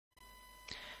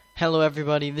Hello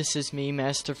everybody, this is me,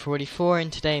 Master44,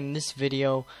 and today in this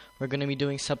video we're going to be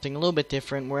doing something a little bit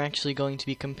different. We're actually going to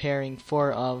be comparing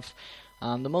four of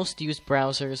the most used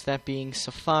browsers, that being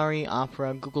Safari,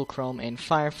 Opera, Google Chrome, and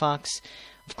Firefox.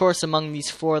 Of course, among these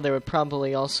four there would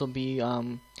probably also be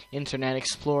Internet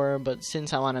Explorer, but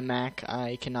since I'm on a Mac,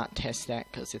 I cannot test that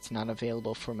because it's not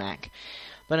available for Mac.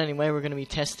 But anyway, we're going to be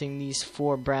testing these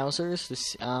four browsers.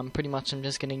 This pretty much I'm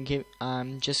just going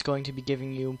to be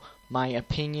giving you my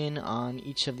opinion on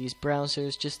each of these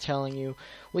browsers, just telling you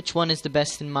which one is the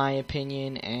best in my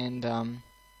opinion and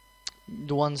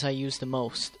the ones I use the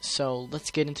most. So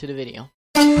let's get into the video.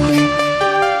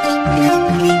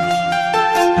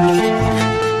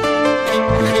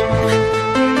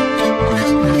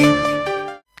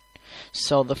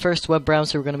 So the first web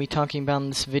browser we're going to be talking about in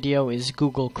this video is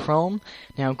Google Chrome.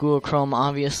 Now Google Chrome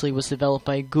obviously was developed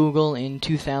by Google in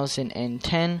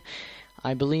 2010,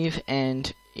 I believe,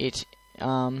 and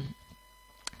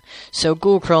so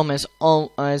Google Chrome has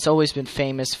always been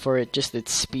famous for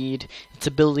its speed, its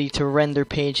ability to render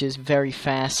pages very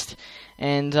fast,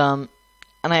 and I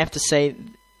have to say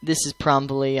this is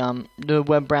probably the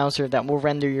web browser that will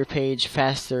render your page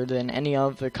faster than any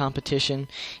other competition,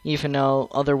 even though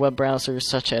other web browsers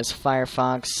such as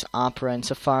Firefox, Opera, and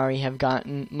Safari have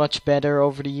gotten much better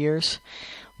over the years.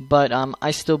 But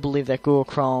I still believe that Google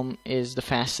Chrome is the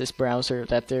fastest browser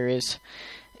that there is.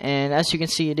 And as you can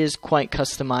see, it is quite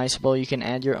customizable. You can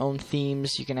add your own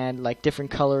themes, you can add like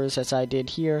different colors as I did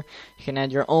here. You can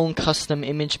add your own custom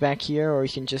image back here, or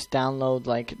you can just download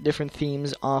like different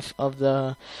themes off of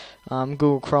the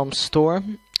Google Chrome store.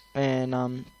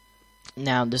 And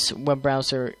now this web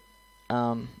browser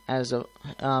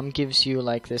gives you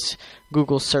like this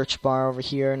Google search bar over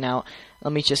here. Now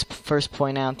let me just first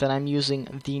point out that I'm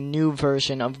using the new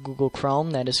version of Google Chrome,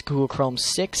 that is Google Chrome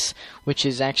 6, which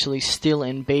is actually still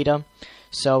in beta,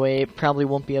 so it probably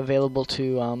won't be available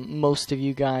to most of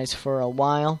you guys for a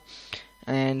while.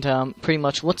 And pretty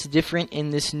much what's different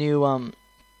in this new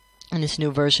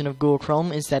version of Google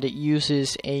Chrome is that it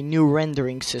uses a new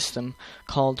rendering system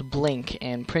called Blink,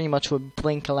 and pretty much what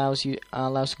Blink allows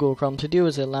Google Chrome to do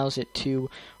is it allows it to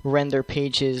render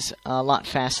pages a lot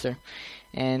faster.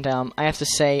 And I have to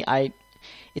say,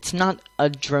 it's not a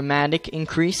dramatic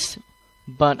increase,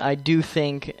 but I do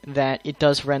think that it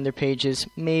does render pages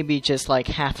maybe just like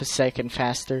half a second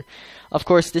faster. Of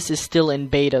course, this is still in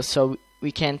beta, so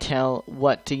we can't tell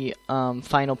what the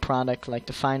final product, like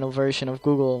the final version of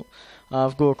Google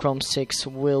Chrome 6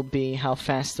 will be, how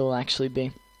fast it will actually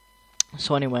be.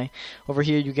 So anyway, over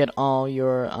here you get all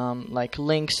your like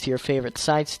links to your favorite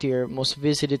sites, to your most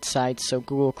visited sites. So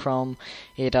Google Chrome,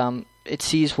 it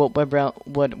sees what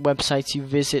websites you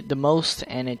visit the most,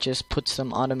 and it just puts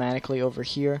them automatically over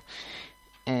here.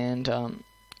 And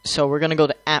so we're gonna go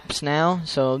to apps now.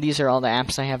 So these are all the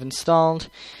apps I have installed.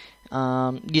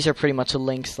 These are pretty much the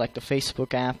links, like the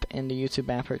Facebook app and the YouTube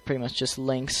app are pretty much just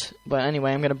links. But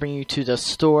anyway, I'm going to bring you to the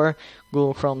store,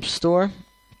 Google Chrome Store.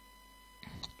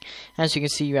 As you can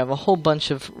see, you have a whole bunch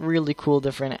of really cool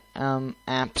different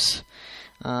apps.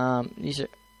 These are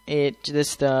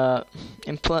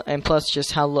and plus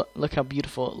just look how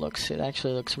beautiful it looks. It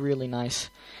actually looks really nice.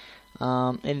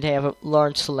 And they have a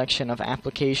large selection of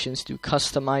applications to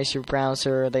customize your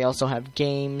browser. They also have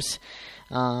games.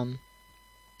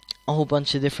 A whole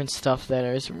bunch of different stuff that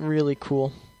is really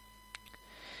cool.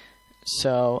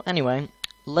 So anyway,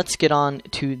 let's get on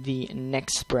to the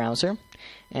next browser.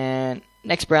 And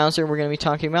next browser we're going to be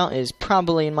talking about is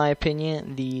probably, in my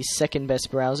opinion, the second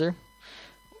best browser.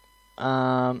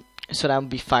 So that would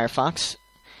be Firefox.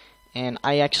 And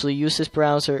I actually use this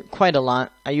browser quite a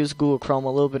lot. I use Google Chrome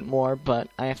a little bit more, but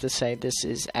I have to say this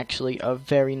is actually a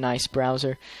very nice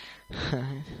browser.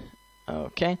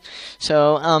 Okay,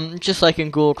 so just like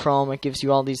in Google Chrome, it gives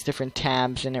you all these different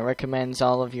tabs, and it recommends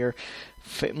all of your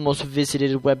most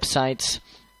visited websites.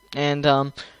 And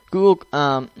now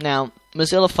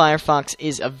Mozilla Firefox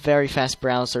is a very fast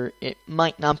browser. It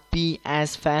might not be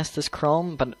as fast as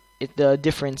Chrome, but the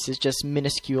difference is just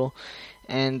minuscule.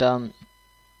 And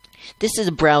this is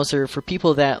a browser for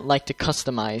people that like to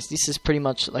customize. This is pretty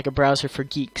much like a browser for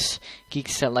geeks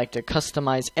that like to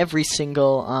customize every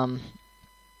single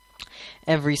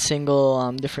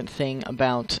different thing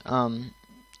about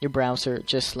your browser.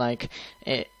 Just like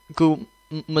Mozilla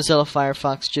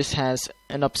Firefox just has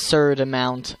an absurd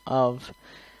amount of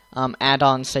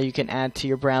add-ons that you can add to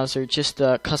your browser just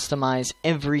to customize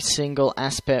every single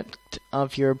aspect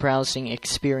of your browsing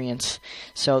experience.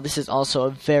 So this is also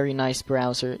a very nice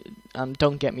browser.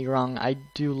 Don't get me wrong, I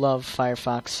do love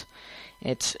Firefox.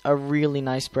 It's a really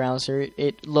nice browser.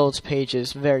 It loads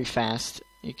pages very fast.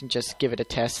 You can just give it a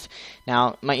test.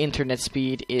 Now, my internet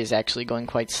speed is actually going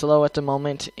quite slow at the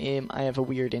moment. I have a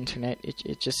weird internet.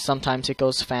 It just sometimes it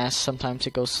goes fast, sometimes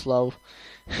it goes slow.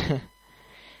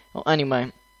 Well,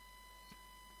 anyway.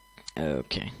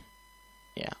 Okay.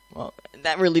 Yeah, well,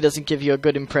 that really doesn't give you a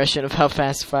good impression of how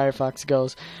fast Firefox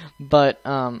goes, but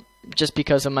just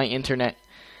because of my internet.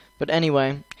 But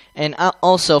anyway, and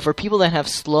also for people that have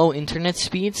slow internet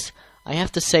speeds, I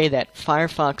have to say that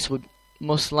Firefox would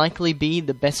most likely be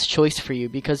the best choice for you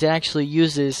because it actually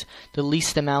uses the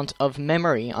least amount of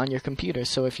memory on your computer.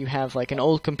 So if you have like an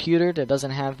old computer that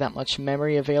doesn't have that much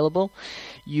memory available,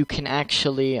 you can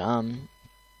actually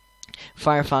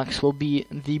Firefox will be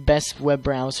the best web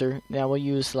browser that will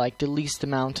use like the least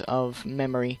amount of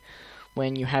memory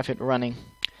when you have it running.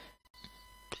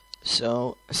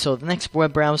 So the next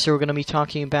web browser we're going to be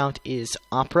talking about is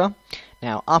Opera.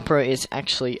 Now, Opera is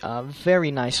actually a very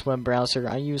nice web browser.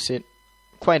 I use it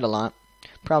quite a lot.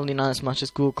 Probably not as much as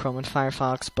Google Chrome and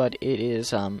Firefox, but it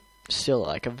is still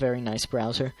like a very nice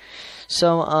browser.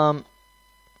 So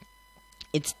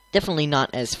it's definitely not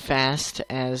as fast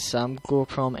as Google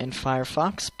Chrome and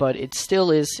Firefox, but it still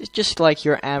is just like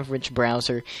your average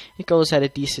browser. It goes at a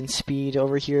decent speed.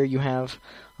 Over here you have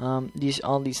all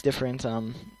these different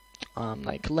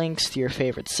like links to your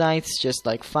favorite sites, just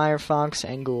like Firefox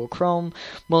and Google Chrome.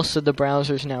 Most of the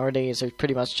browsers nowadays are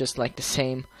pretty much just like the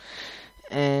same,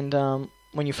 and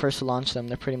when you first launch them,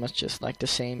 they're pretty much just like the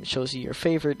same. It shows you your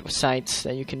favorite sites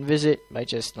that you can visit by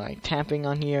just like tapping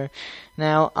on here.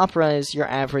 Now, Opera is your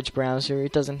average browser.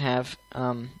 It doesn't have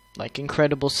like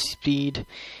incredible speed.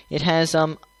 It has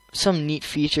some neat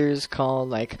features called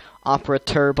like Opera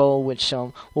Turbo, which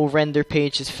will render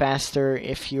pages faster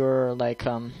if you're like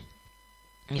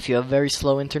if you have very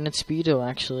slow internet speed. It'll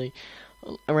actually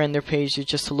render pages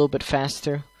just a little bit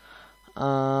faster.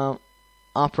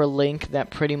 Opera Link, that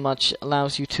pretty much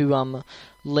allows you to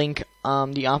link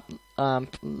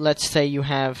let's say you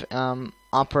have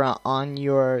Opera on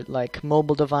your like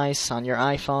mobile device, on your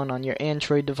iPhone, on your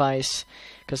Android device,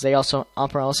 because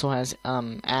Opera also has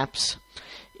apps.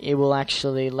 It will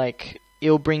actually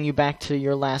it'll bring you back to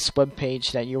your last web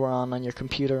page that you were on your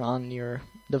computer, on your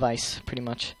device, pretty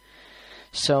much.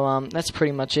 So that's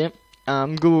pretty much it.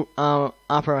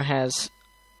 Opera has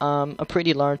a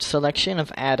pretty large selection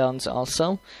of add-ons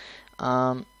also.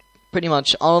 Pretty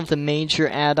much all of the major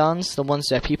add-ons, the ones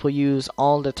that people use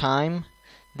all the time,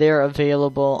 they're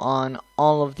available on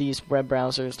all of these web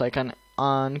browsers, like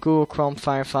on Google Chrome,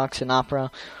 Firefox, and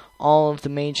Opera. All of the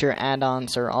major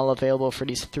add-ons are all available for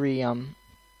these three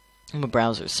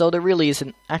browsers. So there really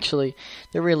isn't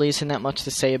that much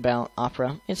to say about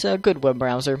Opera. It's a good web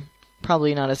browser.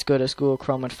 Probably not as good as Google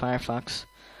Chrome and Firefox.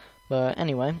 But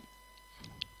anyway.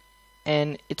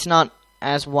 And it's not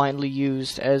as widely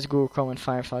used as Google Chrome and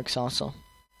Firefox also.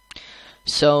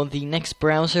 So the next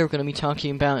browser we're going to be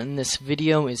talking about in this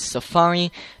video is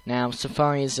Safari. Now,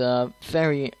 Safari is a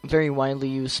very, very widely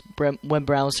used web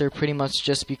browser, pretty much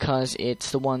just because it's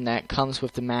the one that comes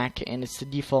with the Mac, and it's the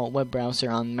default web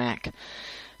browser on Mac.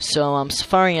 So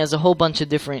Safari has a whole bunch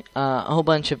of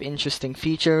interesting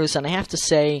features, and I have to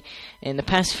say, in the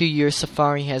past few years,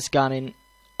 Safari has gotten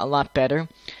a lot better.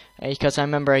 Because I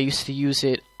remember I used to use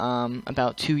it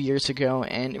about 2 years ago,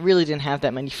 and it really didn't have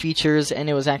that many features, and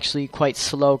it was actually quite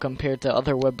slow compared to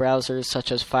other web browsers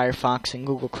such as Firefox and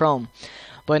Google Chrome.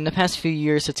 But in the past few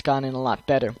years, it's gotten a lot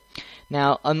better.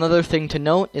 Now, another thing to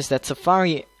note is that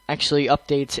Safari actually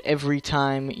updates every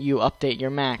time you update your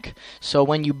Mac. So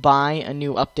when you buy a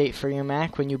new update for your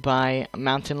Mac, when you buy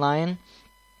Mountain Lion,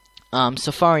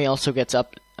 Safari also gets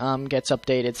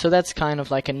updated. So that's kind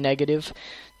of like a negative,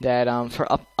 that for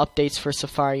updates for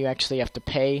Safari you actually have to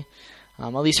pay.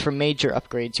 At least for major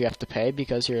upgrades you have to pay,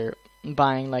 because you're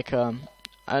buying like an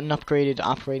upgraded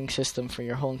operating system for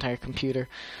your whole entire computer.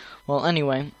 Well,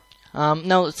 anyway,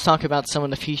 now let's talk about some of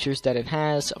the features that it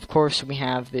has. Of course, we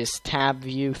have this tab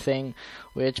view thing,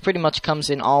 which pretty much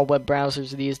comes in all web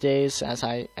browsers these days,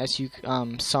 as you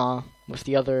saw with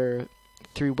the other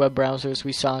 3 web browsers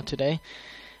we saw today.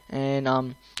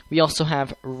 And we also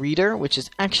have Reader, which is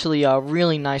actually a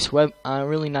really nice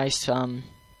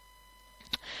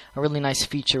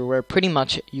feature where pretty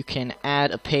much you can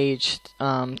add a page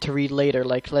to read later.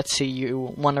 Like, let's say you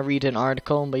want to read an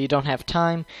article but you don't have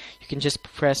time, you can just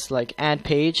press like Add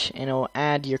Page, and it will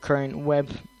add your current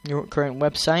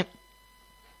website,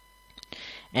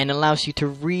 and it allows you to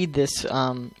read this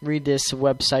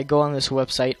website, go on this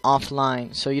website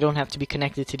offline, so you don't have to be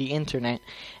connected to the internet.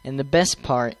 And the best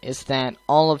part is that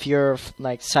all of your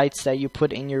sites that you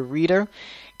put in your Reader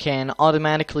can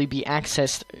automatically be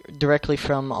accessed directly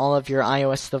from all of your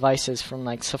iOS devices, from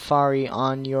like Safari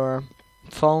on your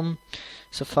phone,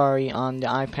 Safari on the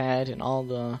iPad, and all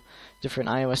the different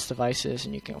iOS devices.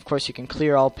 And you can, of course, you can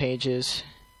clear all pages,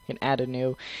 you can add a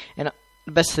new, and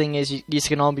the best thing is these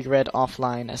can all be read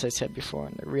offline, as I said before,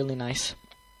 and they're really nice.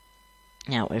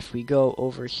 Now, if we go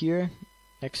over here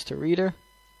next to Reader,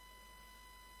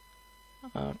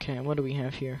 okay, what do we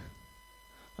have here?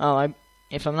 Oh,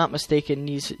 if I'm not mistaken,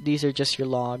 these are just your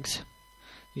logs.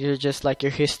 These are just like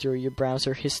your history, your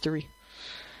browser history.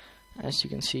 As you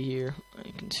can see here,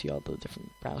 you can see all the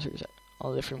different browsers,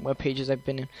 all the different web pages I've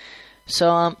been in.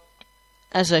 So,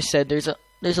 as I said, there's a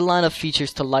lot of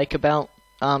features to like about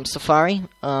Safari.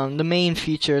 The main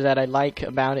feature that I like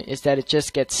about it is that it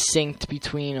just gets synced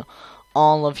between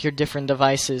all of your different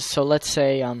devices. So let's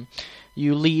say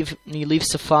you leave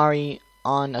Safari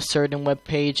on a certain web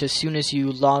page. As soon as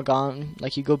you log on,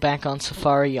 like you go back on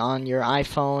Safari on your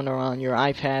iPhone or on your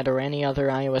iPad or any other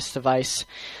iOS device,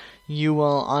 you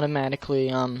will automatically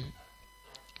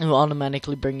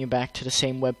bring you back to the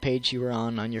same web page you were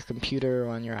on your computer or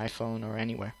on your iPhone or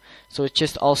anywhere. So it's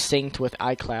just all synced with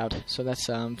iCloud. So that's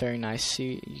very nice.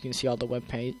 You can see all the web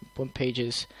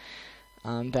pages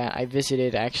that I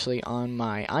visited actually on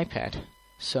my iPad.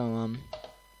 So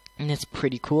and it's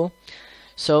pretty cool.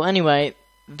 So anyway,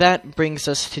 that brings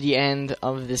us to the end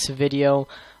of this video.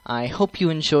 I hope you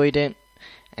enjoyed it,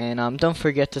 and don't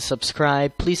forget to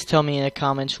subscribe. Please tell me in the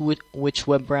comments which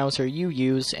web browser you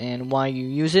use and why you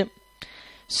use it.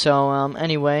 So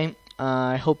anyway,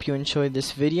 I hope you enjoyed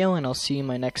this video, and I'll see you in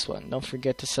my next one. Don't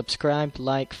forget to subscribe,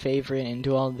 like, favorite, and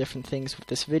do all the different things with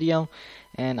this video,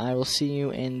 and I will see you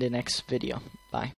in the next video. Bye.